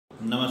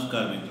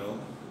નમસ્કાર મિત્રો,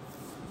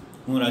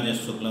 હું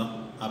રાજેશ શુક્લ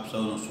આપ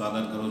સૌનું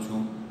સ્વાગત કરું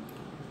છું।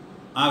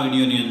 આ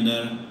વિડીયોની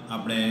અંદર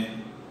આપણે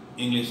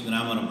ઇંગ્લિશ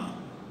ગ્રામરમાં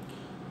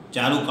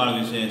ચાલુ કાળ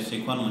વિશે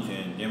શીખવાનું છે,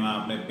 જેમાં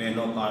આપણે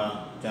પહેલો કાળ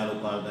ચાલુ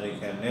કાળ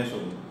તરીકે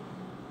લેશું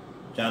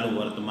ચાલુ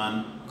વર્તમાન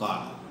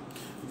કાળ।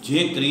 જે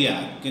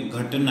ક્રિયા કે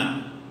ઘટના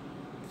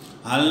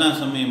હાલના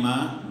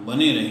સમયમાં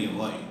બની રહી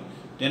હોય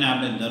તેને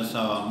આપણે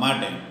દર્શાવવા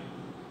માટે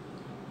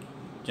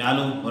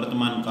ચાલુ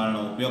વર્તમાન કાળનો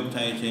ઉપયોગ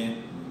થાય છે,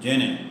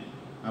 જેને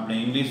આપણે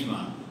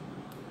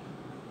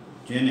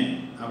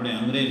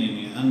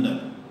અંગ્રેજીની અંદર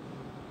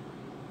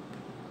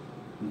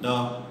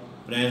ધ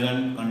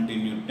પ્રેઝન્ટ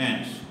કન્ટિન્યુ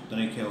ટેન્સ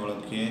તરીકે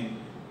ઓળખીએ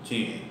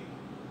છીએ।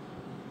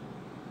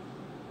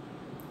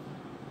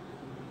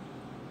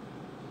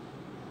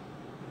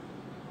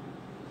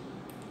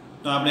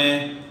 તો આપણે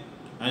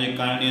આજે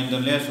કાળની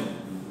અંદર લેશું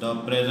ધ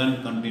પ્રેઝન્ટ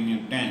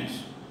કન્ટિન્યુ ટેન્સ,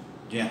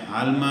 જે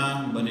હાલમાં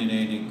બની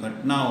રહેલી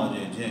ઘટનાઓ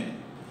જે છે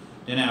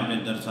તેને આપણે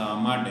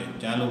દર્શાવવા માટે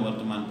ચાલુ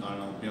વર્તમાન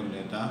કાળનો ઉપયોગ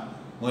લેતા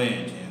હોઈએ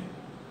છીએ।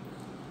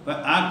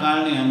 આ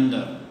કાળની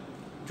અંદર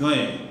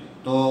જોઈએ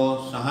તો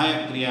સહાયક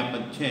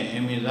ક્રિયાપદ છે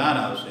એમ ઇઝ આર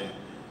આવશે,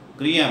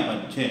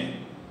 ક્રિયાપદ છે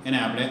એને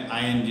આપણે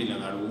આઈએનજી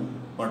લગાડવું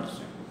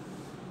પડશે।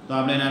 તો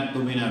આપણે એના ટુ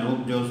બીના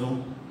રૂપ જોશું।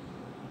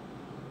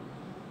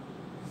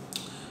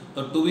 તો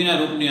ટુ બીના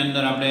રૂપની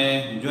અંદર આપણે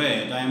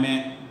જોઈએ તો એમે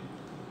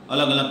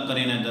અલગ અલગ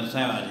કરીને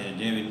દર્શાવ્યા છે,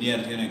 જે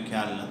વિદ્યાર્થીઓને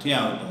ખ્યાલ નથી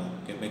આવતો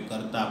કે ભાઈ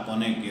કર્તા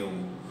કોને કહેવું,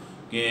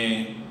 કે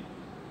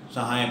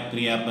સહાયક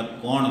ક્રિયાપદ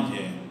કોણ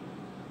છે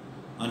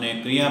અને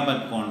ક્રિયાપદ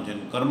કોણ છે,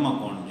 કર્મ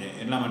કોણ છે,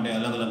 એટલા માટે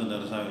અલગ અલગ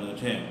દર્શાવેલું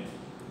છે।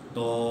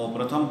 તો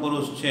પ્રથમ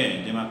પુરુષ છે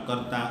જેમાં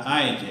કર્તા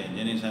આય છે,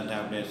 જેની સાથે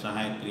આપણે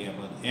સહાયક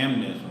ક્રિયાપદ એમ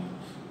લેશું,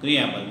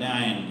 ક્રિયાપદને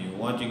આઈએનજી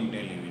વોચિંગ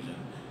ટેલિવિઝન।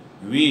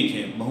 વી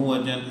છે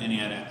બહુવચન, એની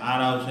હારે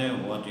આર આવશે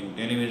watching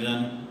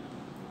television,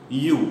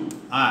 you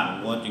are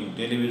watching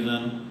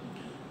television.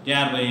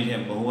 ત્યાર પછી છે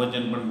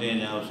બહુવચન પણ તે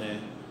જ આવશે।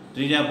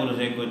 ત્રીજા પુરુષ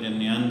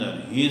એકવચનની અંદર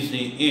હી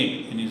સી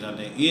ઇટ એની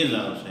સાથે ઇઝ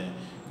આવશે,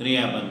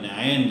 ક્રિયાપદને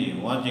આઈએનજી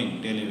વોચિંગ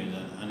ટેલિવિઝન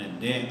અને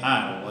દે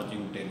આર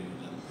વોચિંગ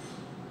ટેલિવિઝન।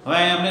 હવે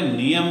આપણે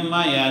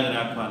નિયમમાં યાદ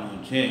રાખવાનું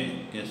છે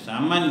કે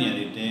સામાન્ય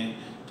રીતે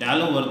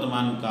ચાલુ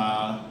વર્તમાન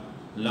કાળ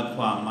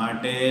લખવા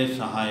માટે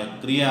સહાયક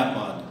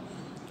ક્રિયાપદ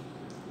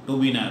ટુ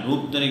બીના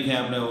રૂપ તરીકે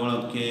આપણે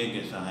ઓળખીએ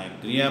કે સહાયક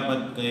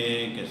ક્રિયાપદ કહીએ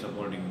કે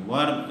સપોર્ટિંગ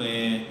વર્બ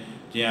કહીએ,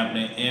 જે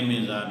આપણે એમ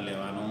ઇઝ આર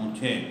લેવાનું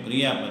છે,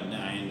 ક્રિયાપદને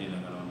આઈએનજી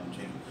લગાડવાનું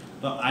છે।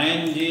 તો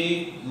આઈએનજી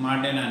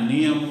માટેના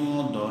નિયમો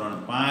ધોરણ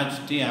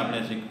 5થી આપણે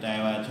શીખતા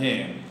આવ્યા છે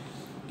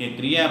કે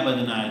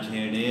ક્રિયાપદના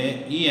છેડે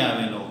ઈ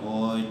આવેલો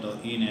હોય તો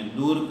ઈને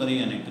દૂર કરી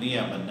અને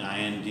ક્રિયાપદને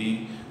આઈએનજી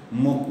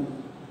મૂકવું।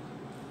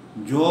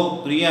 જો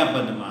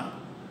ક્રિયાપદમાં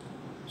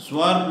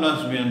સ્વર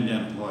પ્લસ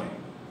વ્યંજન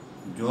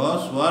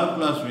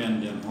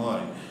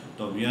હોય,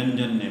 તો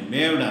વ્યંજનને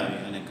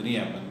બેવડાવી અને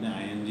ક્રિયાપદને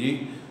આઈએનજી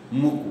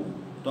મૂકવું।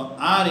 તો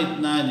આ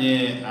રીતના જે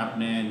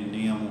આપણે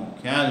નિયમો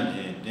ખ્યાલ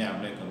છે તે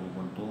આપણે કરવું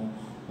પડતું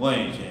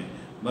હોય છે,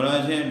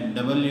 બરાબર છે।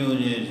 ડબલ્યુ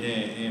જે છે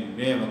એ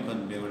 2 વખત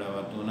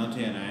બેવડાવાતું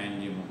નથી અને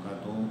આઈએનજી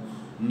મુકાતું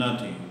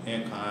નથી, એ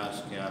ખાસ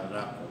ખ્યાલ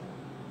રાખો।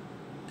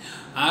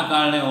 આ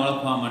કાળને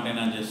ઓળખવા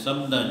માટેના જે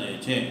શબ્દ જે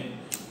છે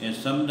એ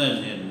શબ્દ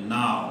છે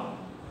નાવ,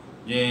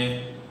 જે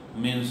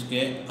મીન્સ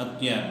કે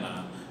અત્યારના,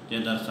 જે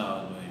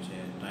દર્શાવતું હોય છે।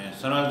 તો અહીંયા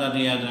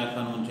સરળતાથી યાદ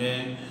રાખવાનું છે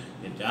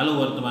કે ચાલુ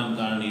વર્તમાન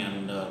કાળની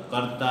અંદર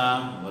કર્તા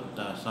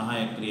વત્તા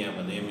સહાયક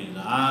ક્રિયાપદ એમ ઇઝ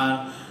આર,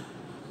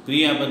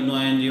 ક્રિયાપદનું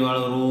આઈએનજી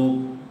વાળું રૂપ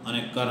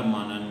અને કર્મ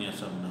અને અન્ય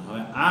શબ્દ।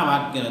 હવે આ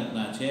વાક્ય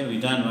રચના છે,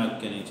 વિધાન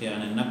વાક્યની છે,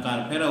 અને નકાર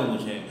ફેરવવું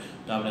છે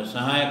તો આપણે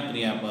સહાયક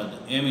ક્રિયાપદ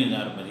એમ ઇઝ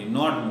આર પછી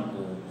નોટ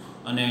મૂકવું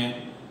અને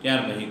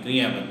ત્યાર પછી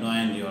ક્રિયાપદનું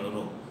આઈએનજી વાળું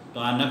રૂપ, તો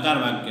આ નકાર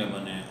વાક્ય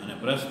બને। અને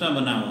પ્રશ્ન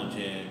બનાવવો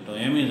છે તો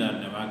એમ ઇઝ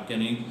આરને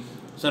વાક્યની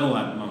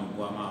શરૂઆતમાં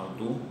મૂકવામાં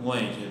આવતું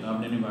હોય છે। તો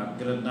આપણે એની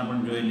વાક્ય રચના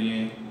પણ જોઈ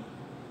લઈએ।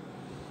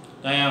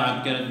 તો અહીંયા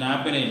વાક્ય રચના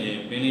આપેલી છે,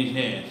 પેલી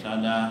છે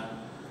સાદા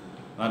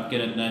વાક્ય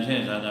રચના છે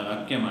સાદા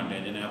વાક્ય માટે,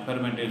 જેને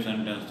અફર્મેટિવ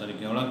સેન્ટેન્સ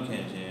તરીકે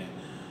ઓળખીએ છીએ।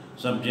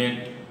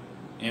 Subject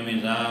M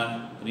is R,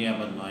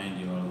 ક્રિયાપદનું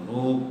ING વાળું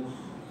રૂપ,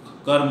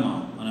 કર્મ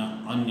અને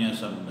અન્ય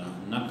શબ્દ।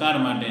 નકાર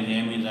માટે જે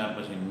એમ ઇઝ આર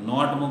પછી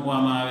નોટ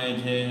મૂકવામાં આવે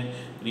છે,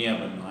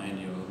 ક્રિયાપદનું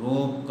આઈએનજી વાળું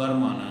રૂપ,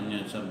 કર્મ અને અન્ય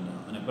શબ્દ।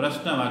 અને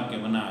પ્રશ્ન વાક્ય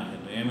બનાવે છે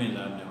તો એમ ઇઝ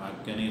આરને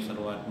વાક્યની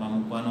શરૂઆતમાં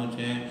મૂકવાનું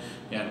છે,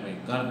 ત્યાર પછી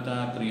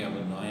કર્તા,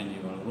 ક્રિયાપદનું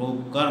આઈએનજી વાળું રૂપ,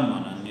 કર્મ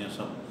અને અન્ય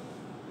શબ્દ।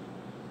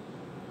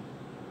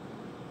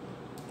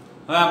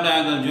 હવે આપણે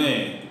આગળ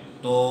જોઈએ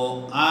તો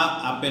આ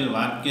આપેલ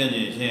વાક્ય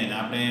જે છે એને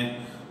આપણે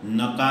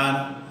નકાર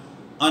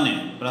અને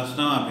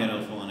પ્રશ્નમાં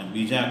ફેરવશું અને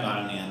બીજા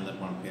કાળની અંદર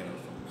પણ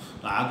ફેરવશું।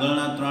 તો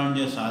આગળના 3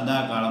 જે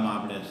સાદા કાળમાં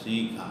આપણે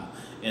શીખ્યા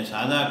એ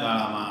સાદા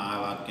કાળમાં આ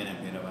વાક્યને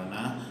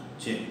ફેરવવાના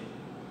છે।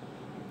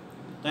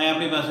 તો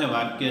આપણી પાસે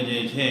વાક્ય જે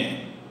છે,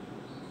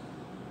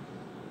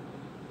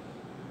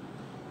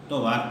 તો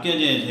વાક્ય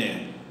જે છે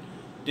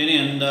તેની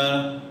અંદર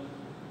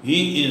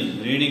હી ઇઝ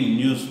રીડિંગ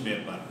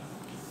ન્યૂઝપેપર,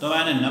 તો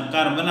આને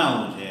નકાર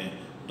બનાવવું છે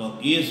તો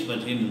ઇઝ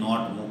પછી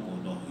નોટ મૂકવું,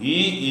 તો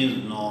he is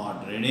not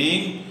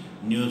reading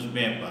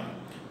newspaper.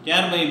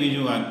 ત્યાર પછી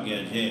બીજું વાક્ય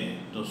છે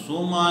તો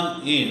સુમન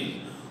ઇઝ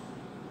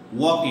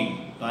વોકિંગ,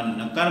 તો આ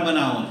નકાર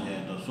બનાવવો છે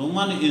તો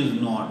Suman is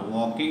not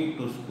walking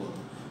to school.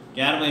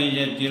 ત્યાર પછી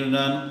છે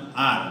ચિલ્ડ્રન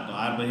આર, તો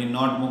આર પછી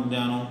નોટ મૂકી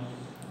દેવાનું.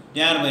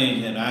 ત્યાર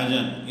પછી છે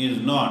રાજન ઇઝ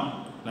નોટ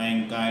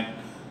ફ્લાઇંગ કાઇટ.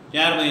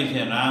 ત્યાર પછી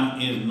છે Ram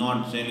is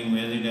not selling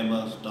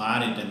vegetables, તો આ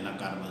રીતે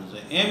નકાર બનશે.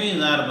 એમ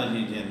ઇઝ આર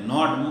પછી છે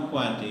નોટ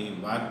મૂકવાથી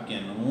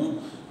વાક્યનું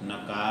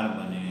નકાર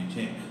બને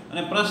છે.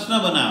 અને પ્રશ્ન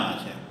બનાવવા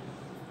છે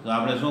તો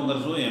આપણે શું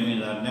કરશું, એમ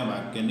ઇઝ આરને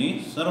વાક્યની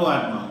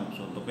શરૂઆતમાં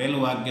મૂકશું. તો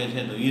પહેલું વાક્ય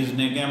છે તો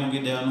ઇઝને ક્યાં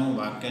મૂકી દેવાનું,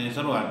 વાક્યની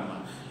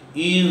શરૂઆતમાં.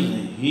 Is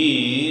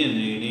he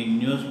reading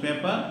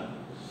newspaper,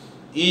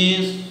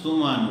 is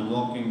Suman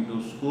walking to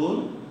school,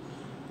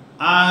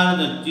 are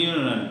the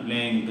children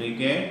playing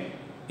cricket,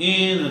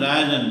 is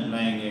Rajan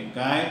flying A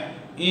kite,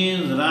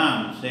 is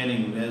Ram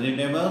selling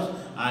vegetables.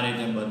 આ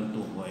રીતે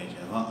બનતું હોય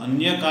છે. હવે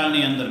અન્ય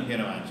કાળની અંદર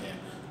ફેરવા છે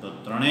તો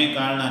ત્રણેય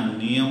કાળના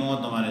નિયમો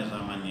તમારે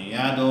સામાન્ય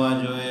યાદ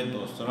હોવા જોઈએ તો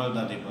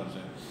સરળતાથી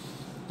પડશે.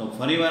 તો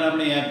ફરીવાર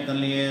આપણે યાદ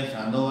કરી લઈએ.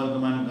 સાદો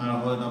વર્તમાન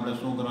કાળ હોય તો આપણે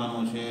શું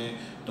કરવાનું છે,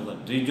 તો કે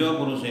ત્રીજો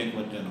પુરુષ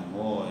એકવચન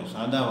હોય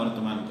સાદા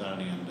વર્તમાન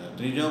કાળની અંદર,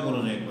 ત્રીજો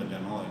પુરુષ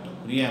એકવચન હોય તો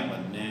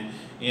ક્રિયાપદને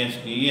એસ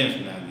કે એસ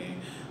લાગે.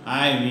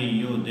 આઈ વી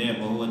યુ દે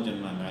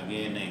બહુવચનમાં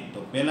લાગે નહીં. તો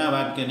પહેલા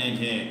વાક્યને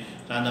છે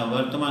સાદા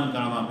વર્તમાન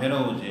કાળમાં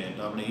ફેરવવું છે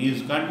તો આપણે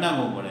ઇઝ કાઢી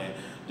નાખવું પડે.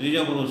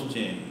 ત્રીજો પુરુષ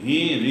છે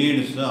હી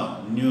રીડ્સ અ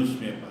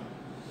ન્યૂઝપેપર.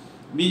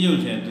 બીજું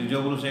છે ત્રીજો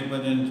પુરુષ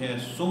એકવચન છે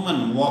સુમન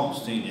વોક્સ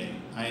થઈ જાય,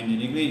 આઈની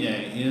નીકળી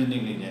જાય, ઇઝ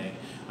નીકળી જાય,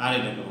 આ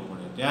રીતે કરવું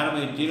પડે. ત્યાર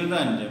પછી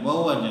ચિલ્ડ્રન છે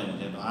બહુવચન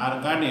છે તો આર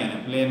કાઢી અને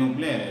પ્લેનું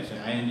પ્લે રહેશે,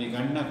 આઈની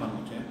કાઢી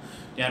નાખવાનું છે.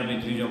 ત્યાર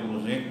પછી ત્રીજો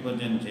પુરુષ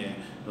એકવચન છે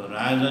તો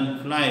રાજન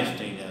ફ્લાઇઝ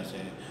થઈ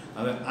જશે.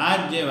 હવે આ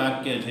જ જે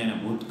વાક્ય છે એને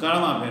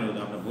ભૂતકાળમાં ફેરવું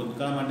તો આપણે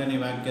ભૂતકાળ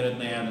માટેની વાક્ય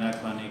રચના યાદ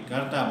રાખવાની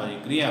કરતાં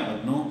પછી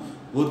ક્રિયાપદનું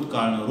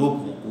ભૂતકાળનું રૂપ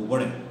મૂકવું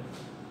પડે.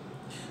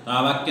 તો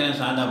આ વાક્યને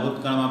સાદા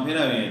ભૂતકાળમાં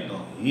ફેરવીએ તો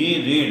હી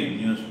રીડ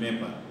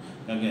ન્યૂઝપેપર,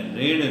 કારણ કે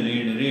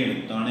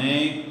રીડ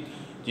ત્રણેય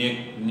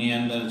ચેકની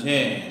અંદર છે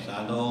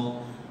સાદો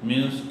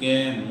મીન્સ કે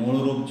મૂળ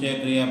રૂપ છે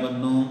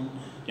ક્રિયાપદનું,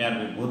 ત્યાર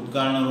પછી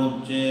ભૂતકાળનું રૂપ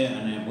છે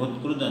અને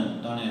ભૂતકૃદન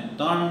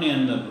ત્રણની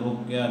અંદર રૂપ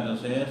કેવા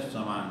થશે,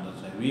 સમાન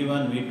થશે.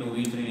 V1 V2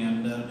 V3 ની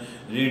અંદર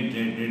રીડ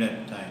જ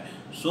થાય.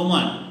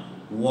 Suman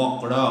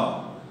walked,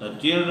 the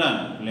children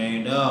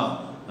played,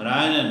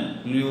 Rajan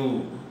flew,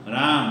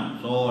 Ram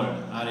sold.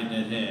 આ રીતે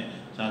છે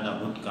સાદા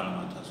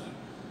ભૂતકાળમાં થશે.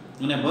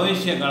 અને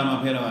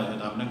ભવિષ્યકાળમાં ફેરવા છે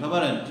તો આપણે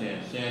ખબર જ છે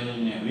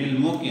શેલને વિલ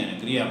મૂકી અને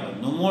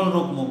ક્રિયાપદનું મૂળ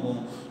રૂપ મૂકવું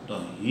તો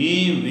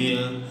he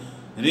will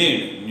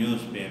read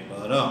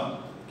newspaper,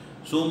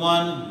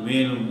 Suman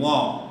will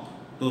walk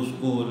to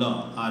school.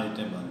 આ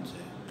રીતે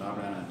બનશે. તો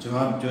આપણે આના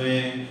જવાબ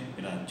જોઈએ.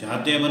 પેલા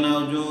જાતે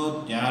બનાવજો,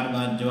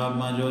 ત્યારબાદ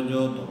જવાબમાં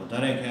જોજો તો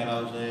વધારે ખ્યાલ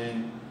આવશે.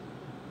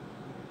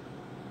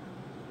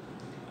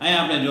 અહીં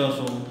આપણે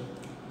જોશું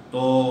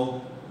તો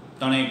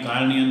ત્રણેય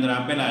કાળની અંદર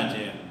આપેલા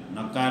છે.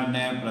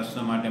 નકારને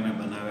પ્રશ્ન માટે મેં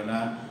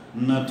બનાવેલા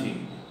નથી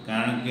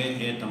કારણ કે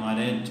એ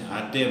તમારે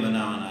જાતે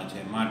બનાવવાના છે.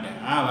 માટે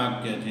આ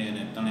વાક્ય છે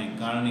એને ત્રણેય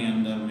કાળની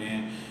અંદર મેં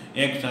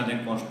એક સાથે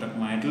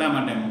કોષ્ટકમાં એટલા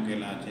માટે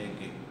મૂકેલા છે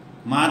કે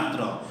માત્ર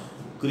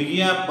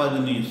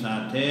ક્રિયાપદની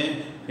સાથે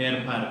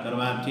ફેરફાર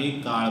કરવાથી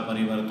કાળ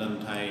પરિવર્તન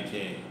થાય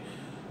છે.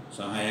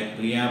 સહાયક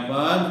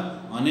ક્રિયાપદ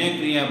અને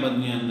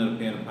ક્રિયાપદની અંદર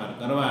ફેરફાર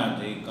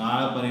કરવાથી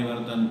કાળ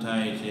પરિવર્તન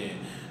થાય છે.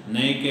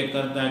 નહીં કે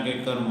કર્તા કે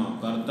કર્મ,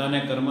 કર્તા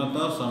ને કર્મ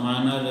તો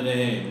સમાન જ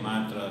રહે,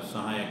 માત્ર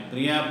સહાયક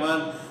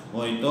ક્રિયાપદ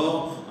હોય તો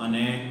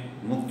અને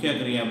મુખ્ય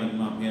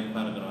ક્રિયાપદમાં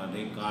ફેરફાર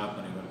કરવાથી કાળ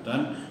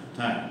પરિવર્તન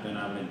થાય.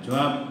 તેના આપણે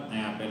જવાબ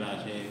અહીં આપેલા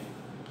છે.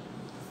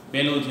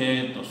 પહેલું છે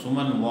તો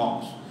સુમન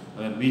વોક્સ.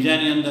 હવે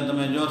બીજાની અંદર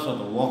તમે જોશો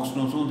તો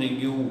વોક્સનું શું થઈ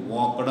ગયું,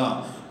 વોકડ,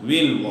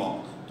 વિલ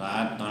વોક. તો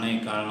આ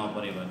ત્રણેય કાળનો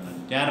પરિવર્તન.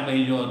 ત્યાર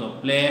પછી જુઓ તો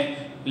પ્લે,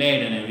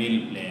 પ્લેડ અને વિલ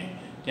પ્લે.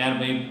 ત્યાર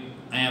પછી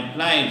અહીંયા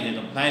ફ્લાય છે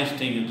તો ફ્લાઇસ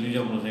થઈ ગયું,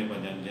 ત્રીજો પુરુષ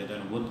એકવચન છે તો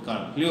એનું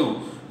ભૂતકાળ ફ્લ્યુ,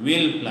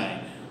 વિલ ફ્લાય.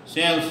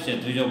 સેલ્સ છે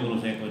ત્રીજો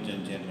પુરુષ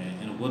એકવચન છે એટલે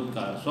એનું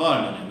ભૂતકાળ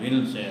સોલ્ડ અને વિલ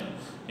સેલ.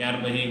 ત્યાર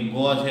પછી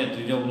ગો છે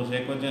ત્રીજો પુરુષ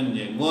એકવચન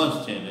છે, ગોસ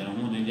છે જેનું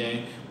શું થઈ જાય,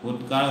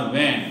 ભૂતકાળ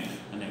વેન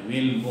અને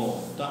વિલ ગો.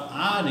 તો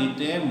આ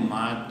રીતે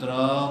માત્ર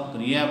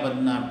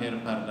ક્રિયાપદના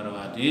ફેરફાર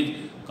કરવાથી જ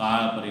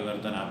કાળ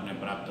પરિવર્તન આપણે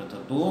પ્રાપ્ત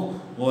થતું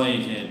હોય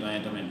છે. તો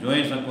અહીં તમે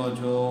જોઈ શકો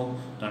છો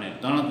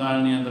ત્રણ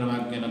કાળની અંદર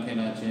વાક્ય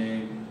લખેલા છે.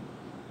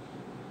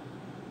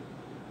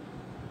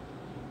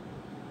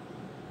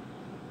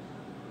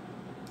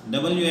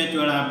 WH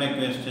વાળા આપણે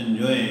ક્વેશ્ચન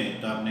જોઈએ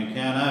તો આપણે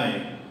ખ્યાલ આવે.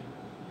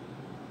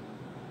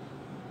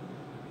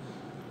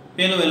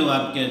 પહેલું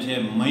વાક્ય છે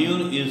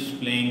મયુર is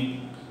playing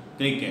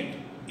cricket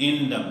in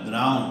the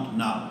ground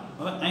નાવ.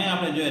 હવે અહીંયા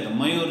આપણે જોઈએ તો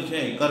મયુર છે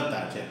એ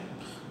કર્તા છે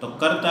તો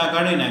કર્તા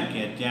કાઢી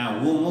નાખીએ, ત્યાં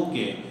હુ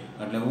મૂકીએ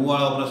એટલે હુ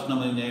વાળો પ્રશ્ન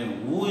બની જાય.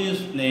 Who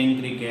is playing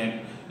cricket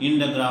in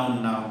the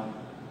ground નાવ.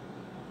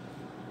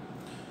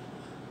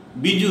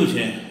 બીજું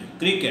છે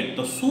ક્રિકેટ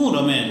તો શું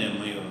રમે છે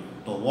મયુર,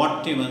 તો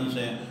વોટથી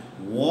બનશે.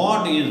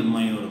 What is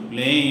Mayur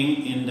playing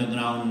in the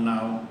ground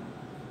નાવ.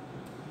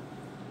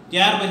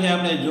 ત્યાર પછી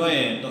આપણે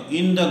જોઈએ તો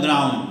ઇન ધ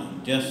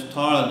ગ્રાઉન્ડ જે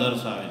સ્થળ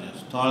દર્શાવે છે,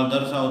 સ્થળ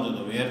દર્શાવતું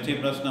તો વેરથી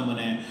પ્રશ્ન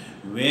બને.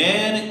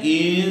 Where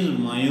is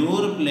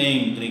Mayur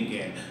playing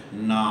cricket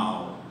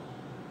નાવ.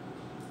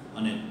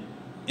 અને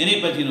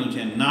એની પછીનું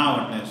છે નાવ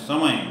એટલે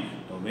સમય,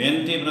 તો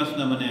વેનથી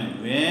પ્રશ્ન બને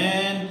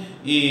when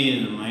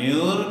is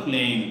Mayur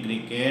playing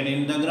cricket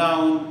in the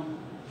ground.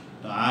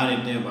 તો આ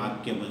રીતે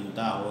વાક્ય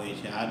બનતા હોય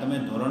છે. આ તમે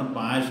ધોરણ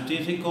 5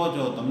 થી શીખો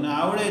છો, તમને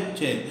આવડે જ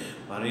છે.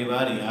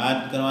 ફરીવાર યાદ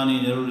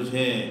કરવાની જરૂર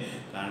છે,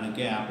 કારણ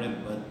કે આપણે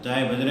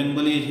બધાય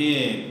બજરંગબલી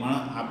છીએ, પણ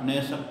આપણે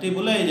શક્તિ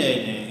ભૂલાઈ જાય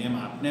છે. એમ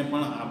આપણે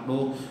પણ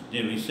આપણું જે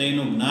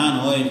વિષયનું જ્ઞાન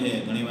હોય છે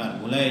ઘણીવાર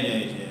ભૂલાઈ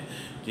જાય છે.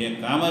 જે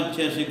કામ જ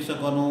છે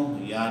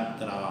શિક્ષકોનું યાદ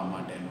કરાવવા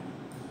માટેનું.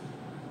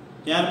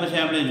 ત્યાર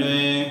પછી આપણે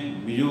જોઈએ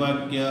બીજું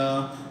વાક્ય,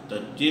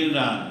 ધ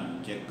ચિલ્ડ્રન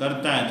જે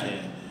કરતા છે.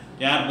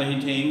 ત્યાર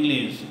પછી છે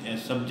ઇંગ્લિશ, એ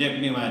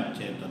સબ્જેક્ટની વાત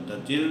છે. તો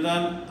the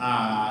children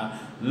are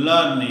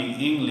learning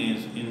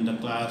English in the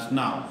class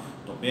નાવ.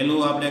 તો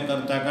પેલું આપણે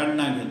કરતા કાઢી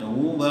નાખીએ તો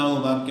હું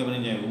વાળું વાક્ય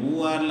બની જાય, who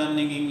are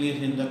learning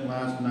English in the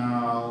class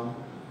નાવ.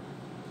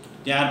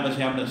 ત્યાર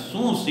પછી આપણે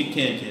શું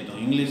શીખે છે, તો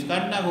ઇંગ્લિશ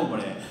કાઢી નાખવું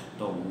પડે.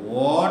 તો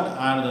what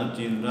are the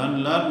children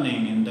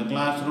learning in the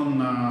classroom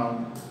નાવ.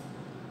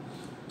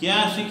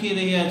 ક્યાં શીખી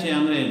રહ્યા છે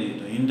અંગ્રેજી,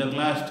 તો ઇન ધ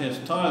ક્લાસ છે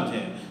સ્થળ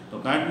છે, તો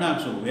કાઢી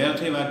નાખશું.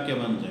 વેરથી વાક્ય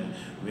બનશે,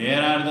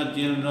 where are the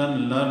children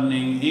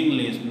learning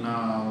English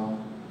નાવ.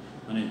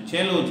 અને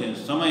છેલ્લું છે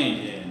સમય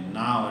છે,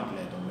 નાવ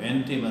એટલે તો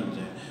વેનથી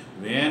બનશે,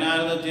 van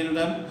are the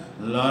children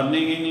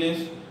learning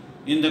English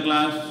in the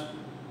class.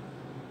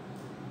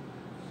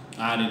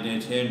 આ રીતે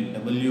છે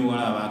ડબલ્યુ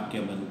વાળા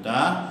વાક્ય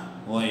બનતા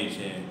હોય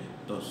છે.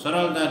 તો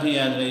સરળતાથી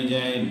યાદ રહી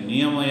જાય,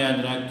 નિયમો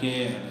યાદ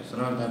રાખીએ એટલે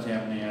સરળતાથી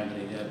આપણે યાદ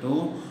રહી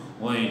જતું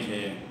હોય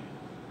છે.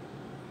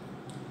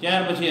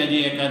 ત્યાર પછી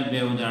હજી એકાદ બે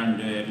ઉદાહરણ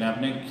જોઈએ એટલે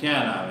આપણે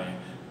ખ્યાલ આવે.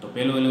 તો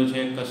પેલું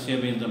છે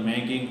Kashyap is the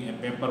making A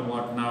paper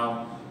boat નાવ.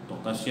 તો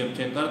કશ્યપ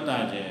છે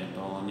કરતા છે,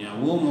 તો અહીંયા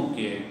હું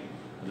મૂકીએ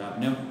એટલે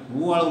આપણે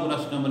હું વાળું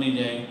પ્રશ્ન બની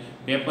જાય.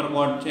 પેપર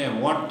બોટ છે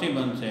વોટથી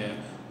બનશે,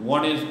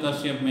 વોટ ઇઝ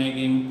કશ્યપ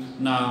મેકિંગ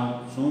નાવ,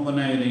 શું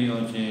બનાવી રહ્યો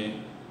છે.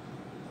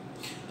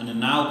 અને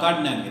નાવ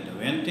કાઢી નાખીએ તો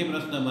વેનથી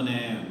પ્રશ્ન બને,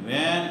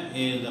 when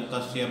is the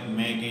Kashyap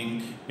making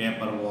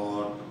paper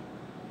boat.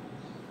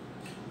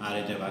 આ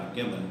રીતે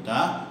વાક્ય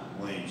બનતા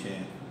હોય છે.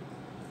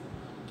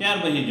 ત્યાર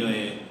પછી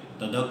જોઈએ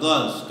તો ધ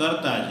ગર્લ્સ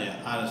કરતા છે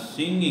R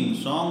singing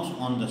songs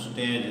on the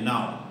stage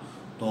નાવ.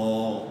 તો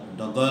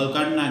ધ ગર્લ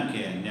કાઢી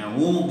નાખીએ, ત્યાં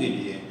હું મૂકી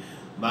દઈએ,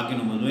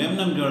 બાકીનું બધું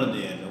એમને જોડી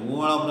દઈએ એટલે હું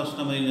વાળો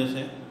પ્રશ્ન બની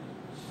જશે.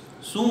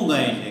 શું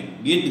ગાય છે,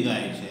 ગીત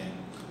ગાય છે,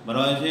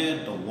 બરાબર છે.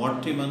 તો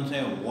વોટથી બનશે,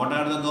 what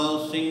are the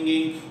girls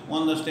singing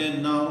on the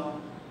stage નાવ.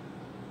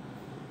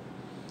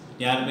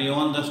 ત્યાર પછી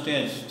ઓન ધ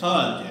સ્ટેજ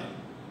સ્થળ છે,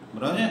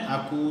 બરાબર છે,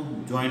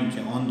 આખું જોઈન્ટ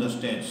છે, ઓન ધ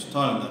સ્ટેજ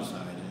સ્થળ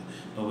દર્શાવે છે.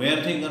 તો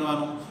વેરથી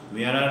કરવાનું,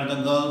 where are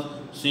the girls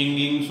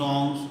singing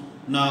songs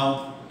નાવ,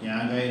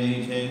 ક્યાં ગાઈ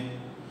રહી છે.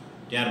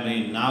 ત્યાર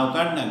પછી નાવ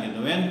કાઢી નાખીએ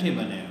તો વેનથી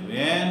બને,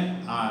 van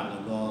are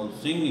the girls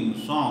singing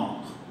song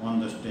on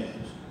the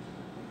stage.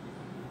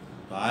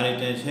 તો આ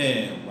રીતે છે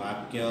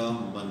વાક્ય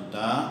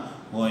બનતા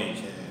હોય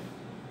છે.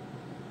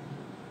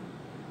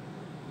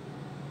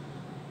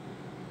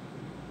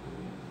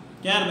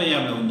 ત્યાર પછી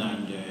આપણે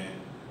ઉદાહરણ જોઈએ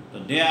તો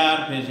they are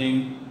finishing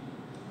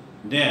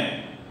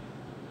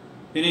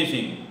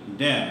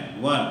their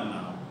work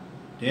now.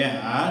 They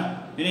are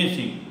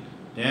finishing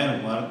their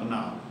work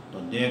now. તો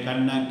they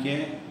કાઢી નાખીએ,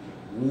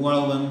 હું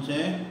વાળું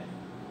બનશે,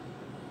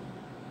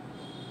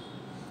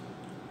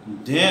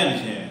 their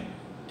છે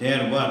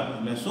their work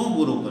એટલે શું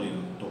પૂરું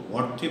કર્યું. તો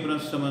વોટથી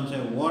પ્રશ્ન બનશે,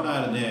 what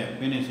are they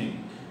finishing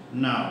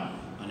now.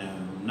 અને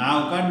નાવ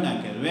કાઢી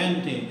નાખીએ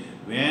વેનથી,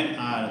 when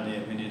are they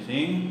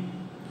finishing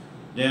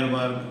their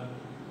work.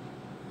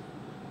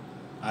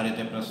 આ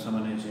રીતે પ્રશ્ન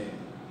બને છે.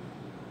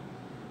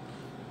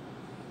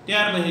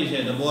 ત્યાર પછી છે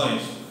ધ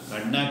બોયઝ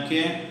કાઢી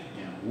નાખીએ,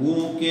 હું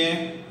મૂકીએ,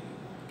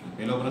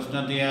 પેલો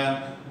પ્રશ્ન તૈયાર,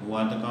 who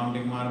are the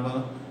counting marble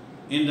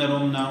in the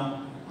room નાવ.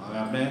 હવે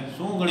આપણે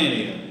શું ગણી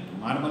રહ્યા છીએ, તો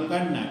માર્બલ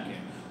કાઢી નાખીએ,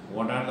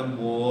 what are the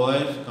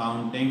boys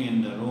counting in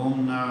the room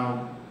now.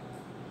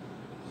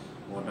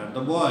 What are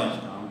the boys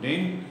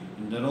counting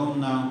in the room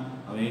નાવ.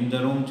 હવે ઇન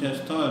ધ રૂમ છે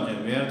સ્થળ છે,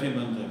 વેરથી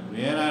બનશે,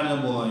 where are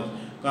the boys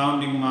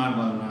counting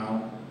marble નાવ.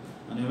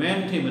 અને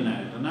વેનથી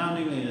બનાવે તો નામ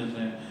નીકળી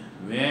જશે,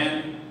 van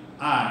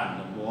are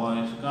the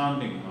boys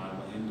counting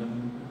marble in the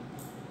room.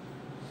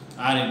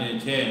 આ રીતે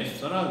છે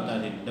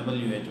સરળતાથી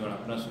WH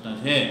વાળા પ્રશ્ન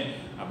છે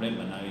આપણે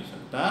બનાવી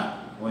શકતા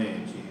હોઈએ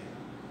છીએ.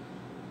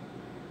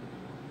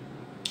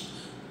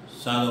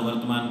 સાદો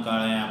વર્તમાન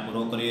કાળ અહીંયા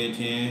પૂરો કરીએ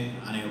છીએ.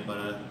 આની ઉપર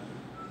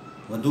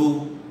વધુ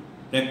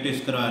પ્રેક્ટિસ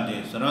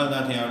કરવાથી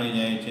સરળતાથી આવડી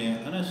જાય છે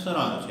અને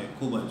સરળ છે,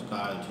 ખૂબ જ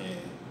કાળ છે.